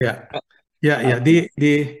Ya, ya,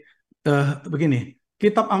 begini,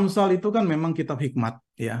 kitab Amsal itu kan memang kitab hikmat,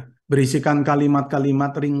 ya, berisikan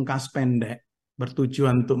kalimat-kalimat ringkas pendek,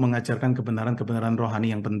 bertujuan untuk mengajarkan kebenaran-kebenaran rohani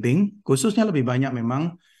yang penting, khususnya lebih banyak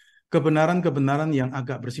memang kebenaran-kebenaran yang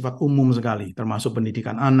agak bersifat umum sekali, termasuk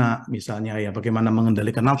pendidikan anak, misalnya ya bagaimana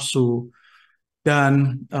mengendalikan nafsu.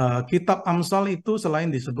 Dan kitab Amsal itu selain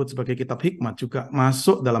disebut sebagai kitab hikmat juga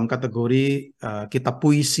masuk dalam kategori kitab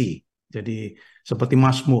puisi. Jadi seperti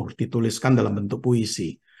Mazmur dituliskan dalam bentuk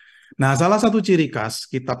puisi. Nah, salah satu ciri khas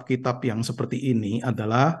kitab-kitab yang seperti ini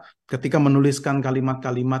adalah ketika menuliskan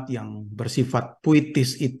kalimat-kalimat yang bersifat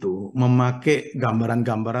puitis itu memakai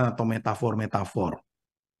gambaran-gambaran atau metafor-metafor,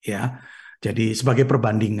 ya. Jadi sebagai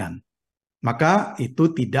perbandingan. Maka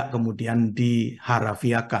itu tidak kemudian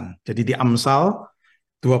diharafiakan. Jadi di Amsal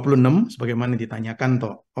 26 sebagaimana ditanyakan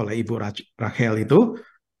oleh Ibu Rachel itu,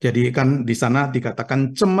 jadi kan di sana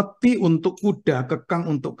dikatakan cemeti untuk kuda, kekang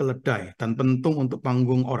untuk keledai, dan pentung untuk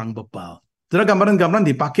panggung orang bebal. Jadi gambaran-gambaran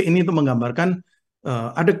dipakai ini untuk menggambarkan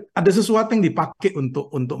ada sesuatu yang dipakai untuk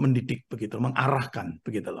mendidik begitu, mengarahkan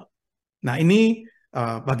begitu loh. Nah ini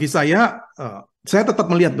bagi saya tetap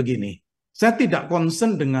melihat begini, saya tidak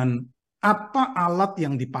concern dengan apa alat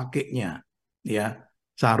yang dipakainya, ya.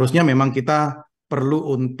 Seharusnya memang kita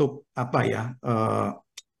perlu untuk apa ya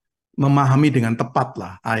memahami dengan tepat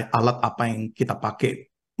lah alat apa yang kita pakai.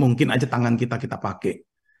 Mungkin aja tangan kita pakai.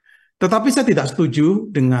 Tetapi saya tidak setuju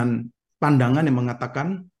dengan pandangan yang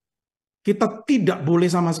mengatakan kita tidak boleh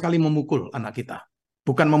sama sekali memukul anak kita.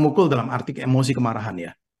 Bukan memukul dalam arti emosi kemarahan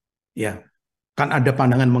ya. Ya, kan ada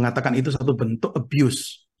pandangan mengatakan itu satu bentuk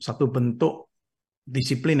abuse, satu bentuk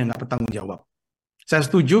disiplin yang nggak bertanggung jawab. Saya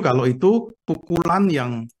setuju kalau itu pukulan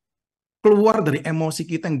yang keluar dari emosi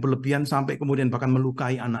kita yang berlebihan sampai kemudian bahkan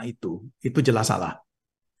melukai anak itu jelas salah.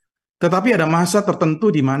 Tetapi ada masa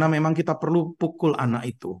tertentu di mana memang kita perlu pukul anak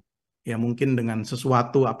itu. Ya mungkin dengan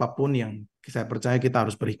sesuatu apapun yang saya percaya kita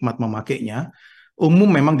harus berhikmat memakainya.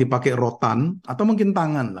 Umum memang dipakai rotan atau mungkin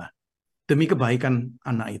tangan lah demi kebaikan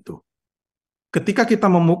anak itu. Ketika kita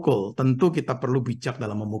memukul, tentu kita perlu bijak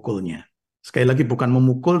dalam memukulnya. Sekali lagi bukan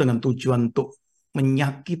memukul dengan tujuan untuk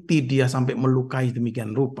menyakiti dia sampai melukai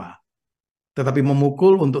demikian rupa. Tetapi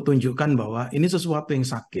memukul untuk tunjukkan bahwa ini sesuatu yang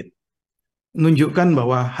sakit. Menunjukkan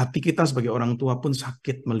bahwa hati kita sebagai orang tua pun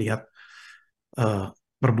sakit melihat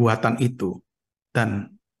perbuatan itu. Dan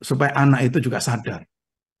supaya anak itu juga sadar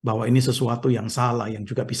bahwa ini sesuatu yang salah, yang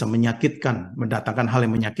juga bisa menyakitkan, mendatangkan hal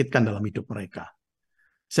yang menyakitkan dalam hidup mereka.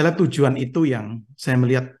 Saya lihat tujuan itu yang saya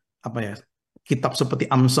melihat kitab seperti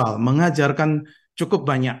Amsal mengajarkan cukup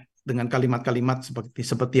banyak dengan kalimat-kalimat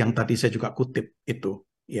seperti yang tadi saya juga kutip itu,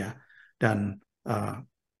 ya. Dan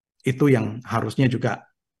itu yang harusnya juga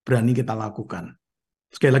berani kita lakukan.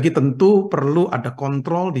 Sekali lagi tentu perlu ada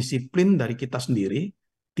kontrol disiplin dari kita sendiri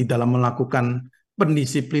di dalam melakukan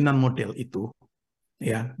pendisiplinan model itu,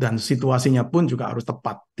 ya. Dan situasinya pun juga harus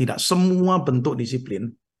tepat. Tidak semua bentuk disiplin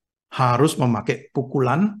harus memakai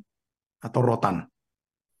pukulan atau rotan.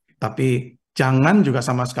 Tapi jangan juga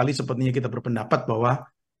sama sekali sepertinya kita berpendapat bahwa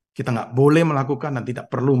kita nggak boleh melakukan dan tidak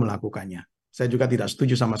perlu melakukannya. Saya juga tidak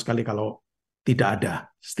setuju sama sekali kalau tidak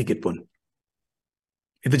ada sedikit pun.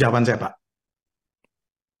 Itu jawaban saya, Pak.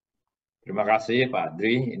 Terima kasih Pak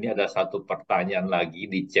Adri. Ini ada satu pertanyaan lagi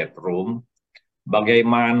di chat room.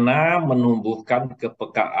 Bagaimana menumbuhkan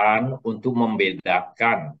kepekaan untuk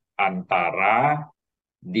membedakan antara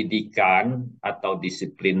didikan atau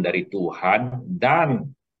disiplin dari Tuhan dan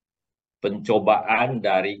pencobaan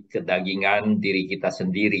dari kedagingan diri kita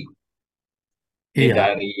sendiri? Ini Iya.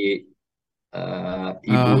 dari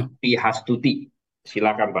Ibu Tihastuti.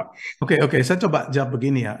 Silakan Pak. Oke, saya coba jawab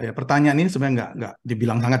begini ya. Pertanyaan ini sebenarnya nggak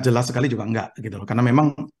dibilang sangat jelas sekali juga nggak gitu loh. Karena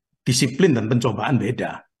memang disiplin dan pencobaan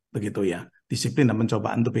beda, begitu ya. Disiplin dan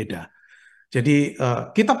pencobaan itu beda. Jadi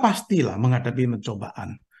kita pastilah menghadapi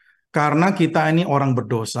pencobaan. Karena kita ini orang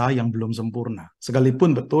berdosa yang belum sempurna.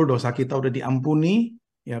 Sekalipun betul dosa kita udah diampuni,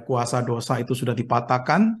 ya kuasa dosa itu sudah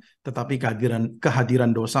dipatahkan, tetapi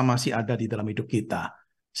kehadiran dosa masih ada di dalam hidup kita.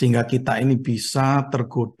 Sehingga kita ini bisa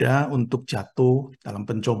tergoda untuk jatuh dalam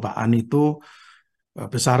pencobaan itu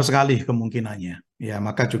besar sekali kemungkinannya. Ya,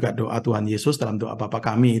 maka juga doa Tuhan Yesus dalam doa Bapa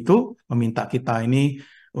kami itu meminta kita ini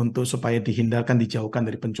untuk supaya dihindarkan, dijauhkan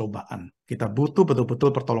dari pencobaan. Kita butuh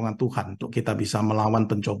betul-betul pertolongan Tuhan untuk kita bisa melawan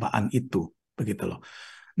pencobaan itu, begitu loh.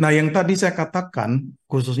 Nah, yang tadi saya katakan,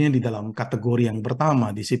 khususnya di dalam kategori yang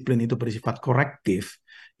pertama, disiplin itu bersifat korektif,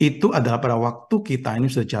 itu adalah pada waktu kita ini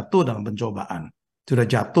sudah jatuh dalam pencobaan, sudah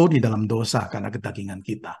jatuh di dalam dosa karena kedagingan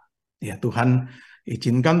kita. Ya, Tuhan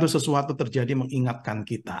izinkan tuh sesuatu terjadi mengingatkan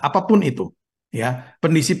kita, apapun itu. Ya,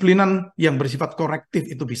 pendisiplinan yang bersifat korektif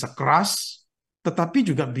itu bisa keras, tetapi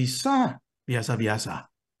juga bisa biasa-biasa.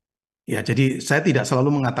 Ya, jadi saya tidak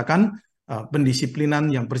selalu mengatakan pendisiplinan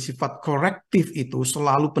yang bersifat korektif itu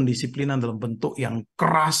selalu pendisiplinan dalam bentuk yang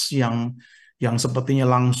keras, yang sepertinya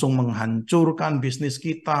langsung menghancurkan bisnis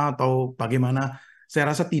kita atau bagaimana.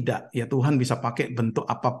 Saya rasa tidak. Ya, Tuhan bisa pakai bentuk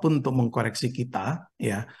apapun untuk mengkoreksi kita,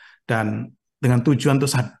 ya, dan dengan tujuan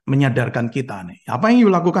untuk menyadarkan kita nih, apa yang you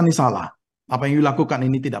lakukan ini salah, apa yang you lakukan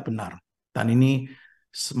ini tidak benar, dan ini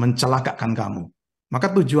mencelakakan kamu.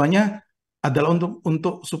 Maka tujuannya adalah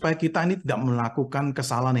untuk supaya kita ini tidak melakukan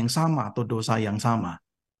kesalahan yang sama atau dosa yang sama.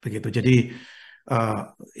 Begitu. Uh,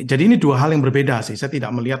 jadi ini dua hal yang berbeda sih. Saya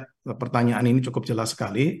tidak melihat pertanyaan ini cukup jelas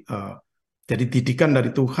sekali. Jadi didikan dari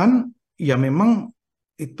Tuhan, ya memang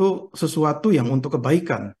itu sesuatu yang untuk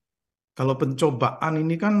kebaikan. Kalau pencobaan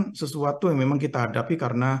ini kan sesuatu yang memang kita hadapi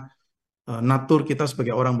karena natur kita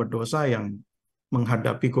sebagai orang berdosa yang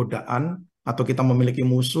menghadapi godaan atau kita memiliki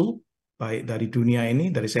musuh baik dari dunia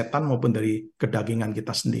ini, dari setan maupun dari kedagingan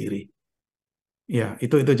kita sendiri. Ya,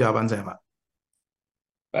 itu jawaban saya, Pak.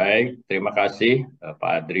 Baik, terima kasih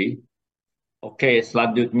Pak Adri. Oke,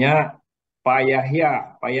 selanjutnya Pak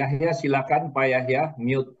Yahya. Pak Yahya silakan Pak Yahya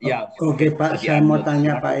mute ya. Oke Pak, di saya mau unmute.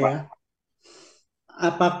 tanya Silakan, Pak Pak. ya.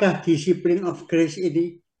 Apakah disiplin of grace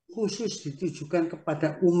ini khusus ditujukan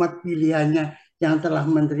kepada umat pilihannya yang telah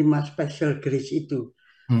menerima special grace itu?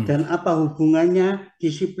 Dan apa hubungannya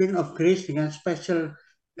disiplin of grace dengan special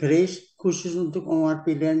grace khusus untuk umat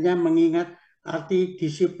pilihannya, mengingat arti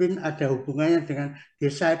disiplin ada hubungannya dengan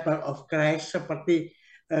disciple of Christ seperti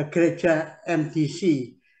gereja MDC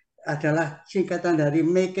adalah singkatan dari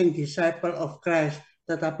making disciple of Christ,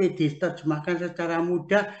 tetapi diterjemahkan secara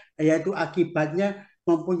mudah yaitu akibatnya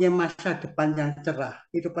mempunyai masa depan yang cerah.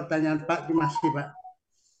 Itu pertanyaan Pak. Terima kasih Pak.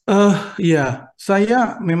 Ya,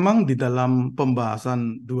 saya memang di dalam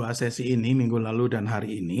pembahasan dua sesi ini, minggu lalu dan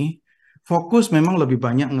hari ini, fokus memang lebih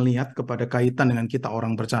banyak melihat kepada kaitan dengan kita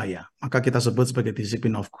orang percaya. Maka kita sebut sebagai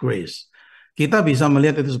discipline of grace. Kita bisa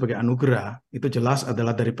melihat itu sebagai anugerah, itu jelas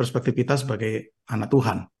adalah dari perspektif kita sebagai anak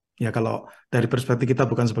Tuhan. Ya, kalau dari perspektif kita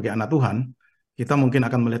bukan sebagai anak Tuhan, kita mungkin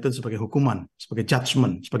akan melihat itu sebagai hukuman, sebagai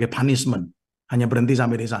judgment, sebagai punishment. Hanya berhenti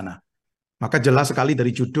sampai di sana. Maka jelas sekali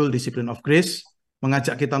dari judul Discipline of Grace,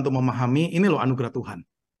 mengajak kita untuk memahami ini loh anugerah Tuhan.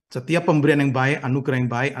 Setiap pemberian yang baik,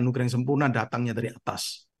 anugerah yang sempurna datangnya dari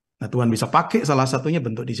atas. Nah, Tuhan bisa pakai salah satunya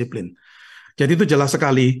bentuk disiplin. Jadi itu jelas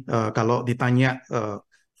sekali kalau ditanya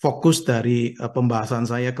fokus dari pembahasan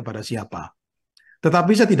saya kepada siapa.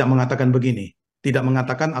 Tetapi saya tidak mengatakan begini, tidak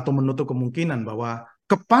mengatakan atau menutup kemungkinan bahwa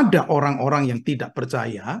kepada orang-orang yang tidak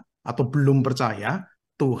percaya atau belum percaya,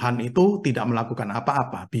 Tuhan itu tidak melakukan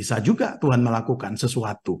apa-apa. Bisa juga Tuhan melakukan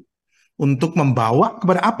sesuatu. Untuk membawa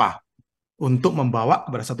kepada apa? Untuk membawa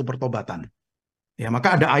kepada satu pertobatan. Ya,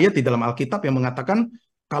 maka ada ayat di dalam Alkitab yang mengatakan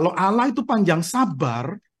kalau Allah itu panjang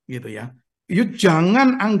sabar, gitu ya.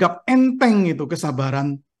 Jangan anggap enteng itu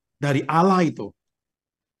kesabaran dari Allah itu.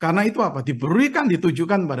 Karena itu apa? Diberikan,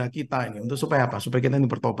 ditujukan pada kita ini untuk supaya apa? Supaya kita ini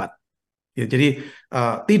bertobat. Ya, jadi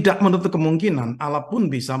tidak menutup kemungkinan Allah pun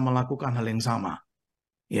bisa melakukan hal yang sama.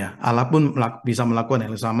 Ya, Allah pun bisa melakukan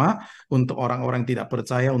hal yang sama untuk orang-orang yang tidak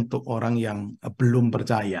percaya, untuk orang yang belum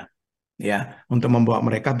percaya. Ya, untuk membawa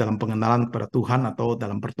mereka dalam pengenalan kepada Tuhan atau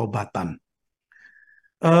dalam pertobatan.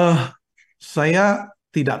 Saya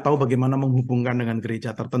tidak tahu bagaimana menghubungkan dengan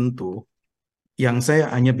gereja tertentu. Yang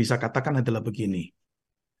saya hanya bisa katakan adalah begini.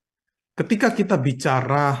 Ketika kita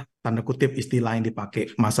bicara, tanda kutip istilah yang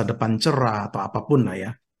dipakai, masa depan cerah atau apapun lah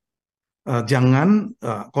ya, jangan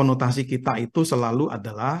konotasi kita itu selalu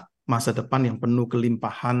adalah masa depan yang penuh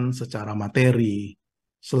kelimpahan secara materi,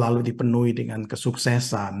 selalu dipenuhi dengan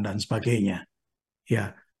kesuksesan dan sebagainya.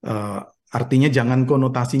 Ya, artinya jangan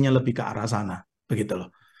konotasinya lebih ke arah sana, begitu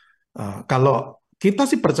loh. Kalau kita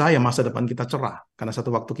sih percaya masa depan kita cerah, karena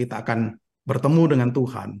satu waktu kita akan bertemu dengan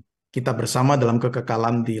Tuhan, kita bersama dalam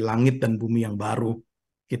kekekalan di langit dan bumi yang baru.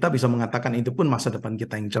 Kita bisa mengatakan itu pun masa depan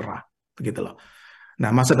kita yang cerah, begitu loh.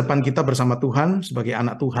 Nah, masa depan kita bersama Tuhan sebagai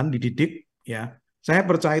anak Tuhan dididik, ya. Saya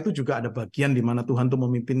percaya itu juga ada bagian di mana Tuhan itu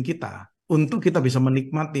memimpin kita untuk kita bisa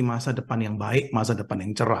menikmati masa depan yang baik, masa depan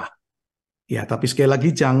yang cerah. Ya, tapi sekali lagi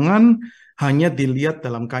jangan hanya dilihat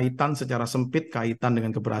dalam kaitan secara sempit, kaitan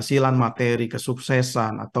dengan keberhasilan materi,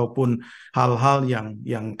 kesuksesan ataupun hal-hal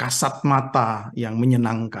yang kasat mata, yang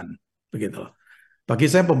menyenangkan, begitu.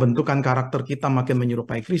 Bagi saya pembentukan karakter kita makin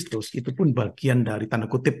menyerupai Kristus itu pun bagian dari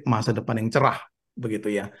tanda kutip masa depan yang cerah,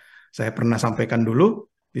 begitu ya. Saya pernah sampaikan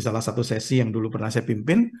dulu di salah satu sesi yang dulu pernah saya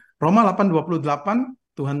pimpin, Roma 8:28,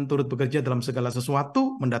 Tuhan turut bekerja dalam segala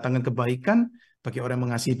sesuatu, mendatangkan kebaikan bagi orang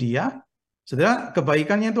yang mengasihi Dia. Saudara,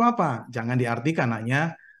 kebaikannya itu apa? Jangan diartikan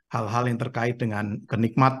hanya hal-hal yang terkait dengan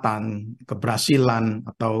kenikmatan, keberhasilan,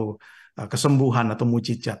 atau kesembuhan atau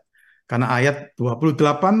mujizat. Karena ayat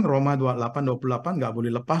 28, Roma 28 nggak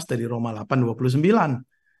boleh lepas dari Roma 8:29.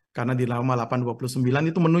 Karena di Roma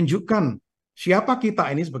 8:29 itu menunjukkan siapa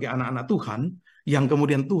kita ini sebagai anak-anak Tuhan, yang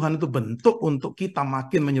kemudian Tuhan itu bentuk untuk kita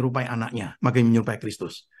makin menyerupai anaknya, makin menyerupai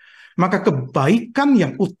Kristus. Maka kebaikan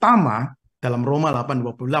yang utama dalam Roma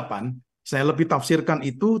 8:28, saya lebih tafsirkan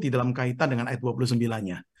itu di dalam kaitan dengan ayat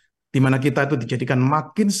 29-nya. Di mana kita itu dijadikan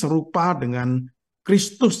makin serupa dengan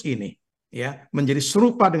Kristus ini, ya, menjadi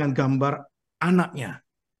serupa dengan gambar anaknya.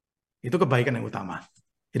 Itu kebaikan yang utama.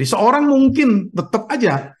 Jadi seorang mungkin tetap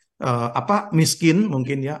aja miskin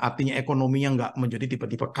mungkin ya, artinya ekonominya nggak menjadi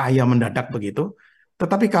tiba-tiba kaya mendadak begitu,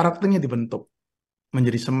 tetapi karakternya dibentuk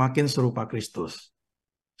menjadi semakin serupa Kristus.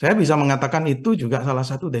 Saya bisa mengatakan itu juga salah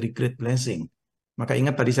satu dari great blessing. Maka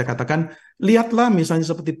ingat tadi saya katakan, lihatlah misalnya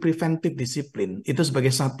seperti preventive discipline, itu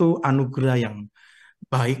sebagai satu anugerah yang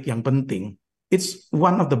baik, yang penting. It's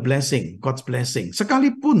one of the blessing, God's blessing.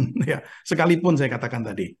 Sekalipun, ya, sekalipun saya katakan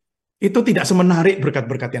tadi, itu tidak semenarik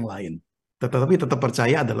berkat-berkat yang lain. Tetapi tetap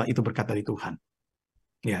percaya adalah itu berkat dari Tuhan.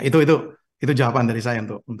 Ya, itu jawaban dari saya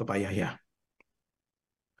untuk Pak Yahya.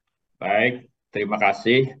 Baik, terima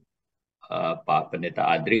kasih Pak Pendeta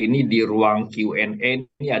Adrie. Ini di ruang Q&A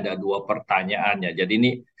ini ada 2 pertanyaan ya. Jadi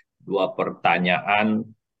ini 2 pertanyaan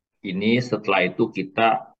ini, setelah itu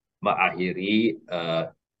kita mengakhiri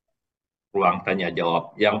ruang tanya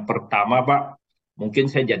jawab. Yang pertama Pak, mungkin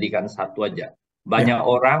saya jadikan satu aja. Banyak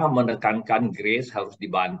orang menekankan grace harus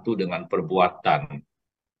dibantu dengan perbuatan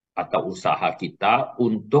atau usaha kita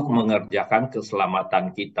untuk mengerjakan keselamatan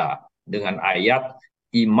kita. Dengan ayat,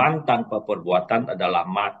 iman tanpa perbuatan adalah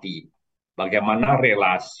mati. Bagaimana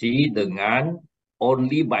relasi dengan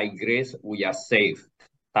only by grace we are saved.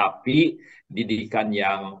 Tapi didikan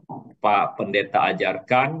yang Pak Pendeta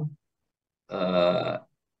ajarkan,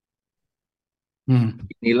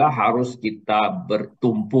 inilah harus kita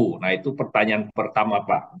bertumpu. Nah, itu pertanyaan pertama,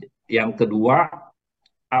 Pak. Yang kedua,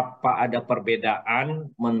 apa ada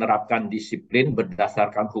perbedaan menerapkan disiplin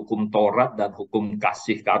berdasarkan hukum Taurat dan hukum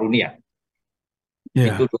kasih karunia?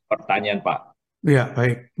 Ya. Itu pertanyaan, Pak. Ya,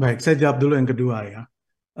 baik. Saya jawab dulu yang kedua ya.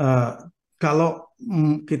 Kalau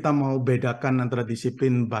kita mau bedakan antara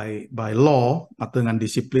disiplin by law atau dengan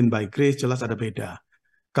disiplin by grace, jelas ada beda.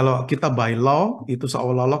 Kalau kita by law, itu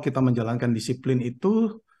seolah-olah kita menjalankan disiplin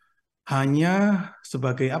itu hanya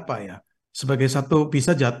sebagai apa ya? Sebagai satu,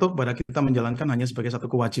 bisa jatuh pada kita menjalankan hanya sebagai satu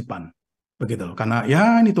kewajiban. Begitu loh. Karena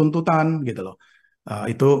ya ini tuntutan gitu loh.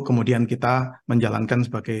 Itu kemudian kita menjalankan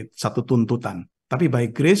sebagai satu tuntutan. Tapi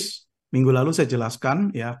by grace, minggu lalu saya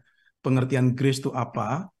jelaskan ya, pengertian grace itu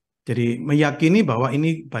apa. Jadi meyakini bahwa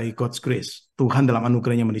ini by God's grace. Tuhan dalam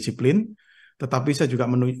anugerahnya mendisiplin. Tetapi saya juga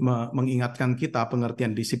mengingatkan kita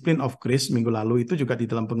pengertian discipline of grace minggu lalu itu juga di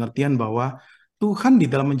dalam pengertian bahwa Tuhan di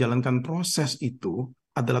dalam menjalankan proses itu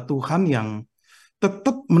adalah Tuhan yang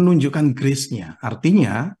tetap menunjukkan grace-nya.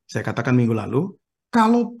 Artinya, saya katakan minggu lalu,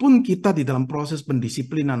 kalaupun kita di dalam proses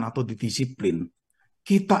pendisiplinan atau didisiplin,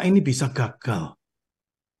 kita ini bisa gagal.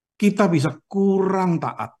 Kita bisa kurang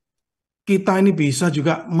taat. Kita ini bisa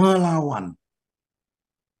juga melawan.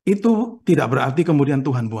 Itu tidak berarti kemudian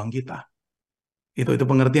Tuhan buang kita. Itu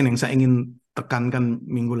pengertian yang saya ingin tekankan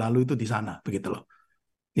minggu lalu itu di sana, begitu loh.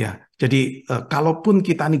 Ya, jadi kalaupun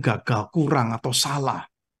kita ini gagal, kurang atau salah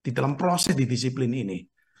di dalam proses di disiplin ini,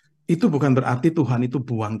 itu bukan berarti Tuhan itu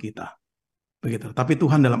buang kita, begitu. Tapi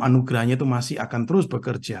Tuhan dalam anugerahnya itu masih akan terus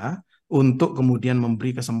bekerja untuk kemudian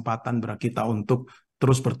memberi kesempatan bagi kita untuk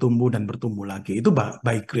terus bertumbuh dan bertumbuh lagi. Itu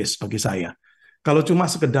by grace bagi saya. Kalau cuma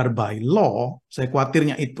sekedar by law, saya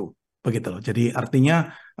khawatirnya itu. Begitu loh. Jadi artinya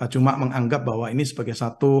cuma menganggap bahwa ini sebagai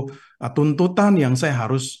satu tuntutan yang saya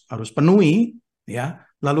harus penuhi, ya.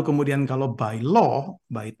 Lalu kemudian kalau by law,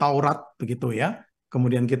 by Taurat begitu ya,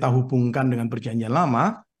 kemudian kita hubungkan dengan perjanjian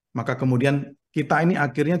lama, maka kemudian kita ini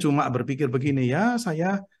akhirnya cuma berpikir begini, ya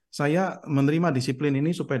saya menerima disiplin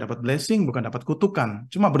ini supaya dapat blessing, bukan dapat kutukan.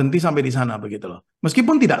 Cuma berhenti sampai di sana begitu loh.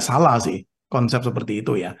 Meskipun tidak salah sih konsep seperti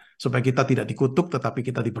itu ya, supaya kita tidak dikutuk tetapi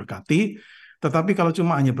kita diberkati. Tetapi kalau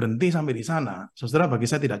cuma hanya berhenti sampai di sana, saudara, bagi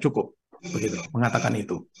saya tidak cukup begitu mengatakan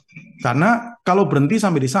itu. Karena kalau berhenti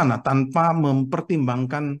sampai di sana tanpa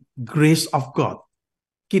mempertimbangkan grace of God,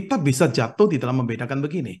 kita bisa jatuh di dalam membedakan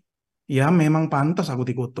begini. Ya memang pantas aku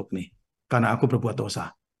dikutuk nih, karena aku berbuat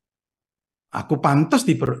dosa. Aku pantas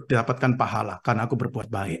didapatkan pahala karena aku berbuat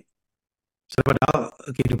baik. Padahal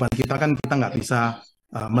kehidupan kita kan kita nggak bisa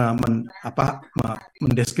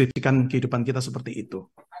mendeskripsikan kehidupan kita seperti itu.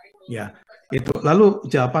 Ya, itu. Lalu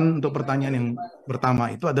jawaban untuk pertanyaan yang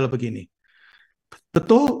pertama itu adalah begini.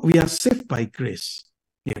 Betul, we are saved by grace.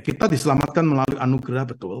 Ya, kita diselamatkan melalui anugerah,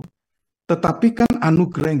 betul. Tetapi kan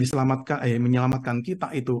anugerah yang menyelamatkan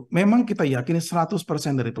kita itu memang kita yakini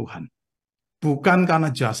 100% dari Tuhan. Bukan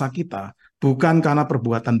karena jasa kita, bukan karena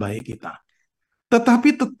perbuatan baik kita. Tetapi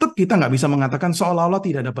tetap kita nggak bisa mengatakan seolah-olah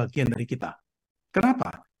tidak ada bagian dari kita.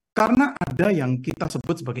 Kenapa? Karena ada yang kita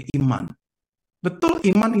sebut sebagai iman. Betul,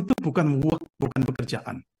 iman itu bukan work, bukan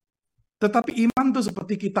pekerjaan. Tetapi iman itu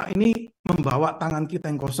seperti kita ini membawa tangan kita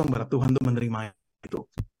yang kosong pada Tuhan untuk menerima itu.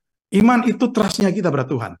 Iman itu trustnya kita pada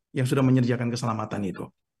Tuhan yang sudah menyediakan keselamatan itu.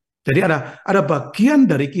 Jadi ada bagian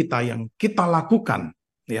dari kita yang kita lakukan,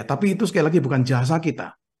 ya. Tapi itu sekali lagi bukan jasa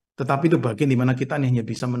kita, tetapi itu bagian di mana kita hanya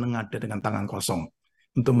bisa menengadah dengan tangan kosong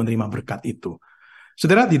untuk menerima berkat itu.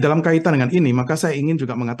 Saudara, di dalam kaitan dengan ini, maka saya ingin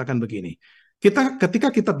juga mengatakan begini. Ketika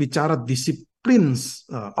kita bicara disiplin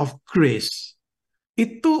of grace,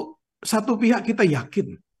 itu satu pihak kita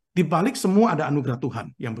yakin di balik semua ada anugerah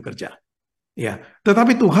Tuhan yang bekerja. Ya,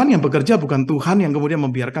 tetapi Tuhan yang bekerja bukan Tuhan yang kemudian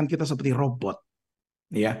membiarkan kita seperti robot.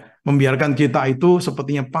 Ya, membiarkan kita itu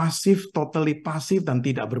sepertinya pasif, totally pasif dan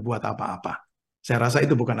tidak berbuat apa-apa. Saya rasa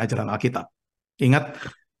itu bukan ajaran Alkitab. Ingat,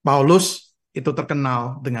 Paulus itu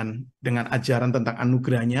terkenal dengan ajaran tentang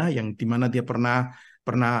anugerahnya yang dimana dia pernah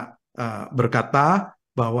berkata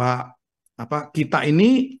bahwa kita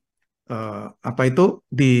ini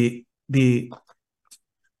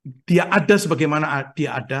dia ada sebagaimana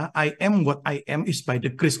dia ada. I am what I am is by the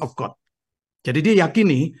grace of God. Jadi dia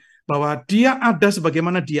yakini bahwa dia ada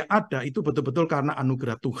sebagaimana dia ada itu betul-betul karena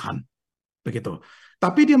anugerah Tuhan. Begitu.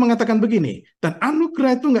 Tapi dia mengatakan begini, dan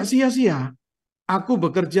anugerah itu nggak sia-sia. Aku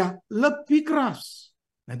bekerja lebih keras.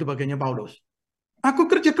 Nah, itu bagiannya Paulus. Aku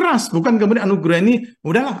kerja keras, bukan kemudian anugerah ini,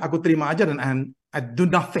 udahlah aku terima aja dan I do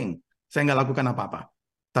nothing. Saya nggak lakukan apa-apa.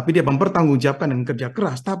 Tapi dia mempertanggungjawabkan dengan kerja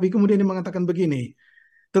keras. Tapi kemudian dia mengatakan begini,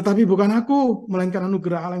 tetapi bukan aku, melainkan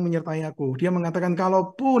anugerah Allah yang menyertai aku. Dia mengatakan,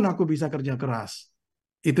 kalaupun aku bisa kerja keras,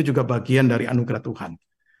 itu juga bagian dari anugerah Tuhan.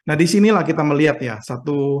 Nah, disinilah kita melihat ya,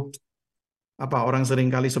 satu orang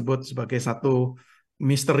seringkali sebut sebagai satu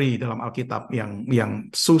misteri dalam Alkitab yang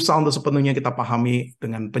susah untuk sepenuhnya kita pahami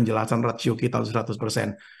dengan penjelasan rasio kita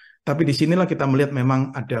 100%. Tapi disinilah kita melihat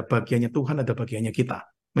memang ada bagiannya Tuhan, ada bagiannya kita.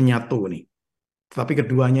 Menyatu nih. Tapi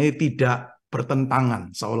keduanya tidak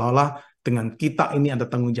bertentangan. Seolah-olah dengan kita ini ada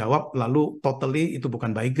tanggung jawab, lalu totally itu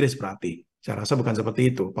bukan by grace berarti. Saya rasa bukan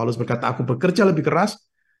seperti itu. Paulus berkata, aku bekerja lebih keras,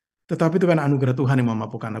 tetapi itu kan anugerah Tuhan yang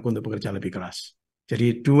memampukan aku untuk bekerja lebih keras.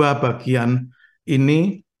 Jadi dua bagian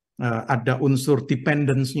ini ada unsur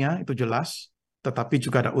dependence-nya, itu jelas, tetapi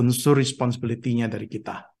juga ada unsur responsibility-nya dari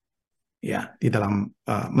kita. Ya, di dalam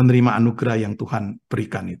menerima anugerah yang Tuhan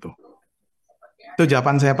berikan itu. Itu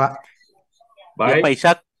jawaban saya, Pak. Baik, ya, Pak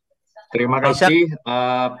Ishak. Terima kasih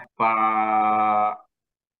Pak.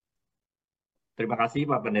 Terima kasih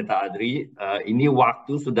Pak Pendeta Adrie. Ini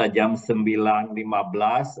waktu sudah jam 9.15.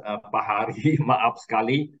 Pak Hari, maaf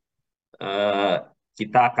sekali.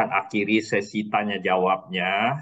 Kita akan akhiri sesi tanya jawabnya.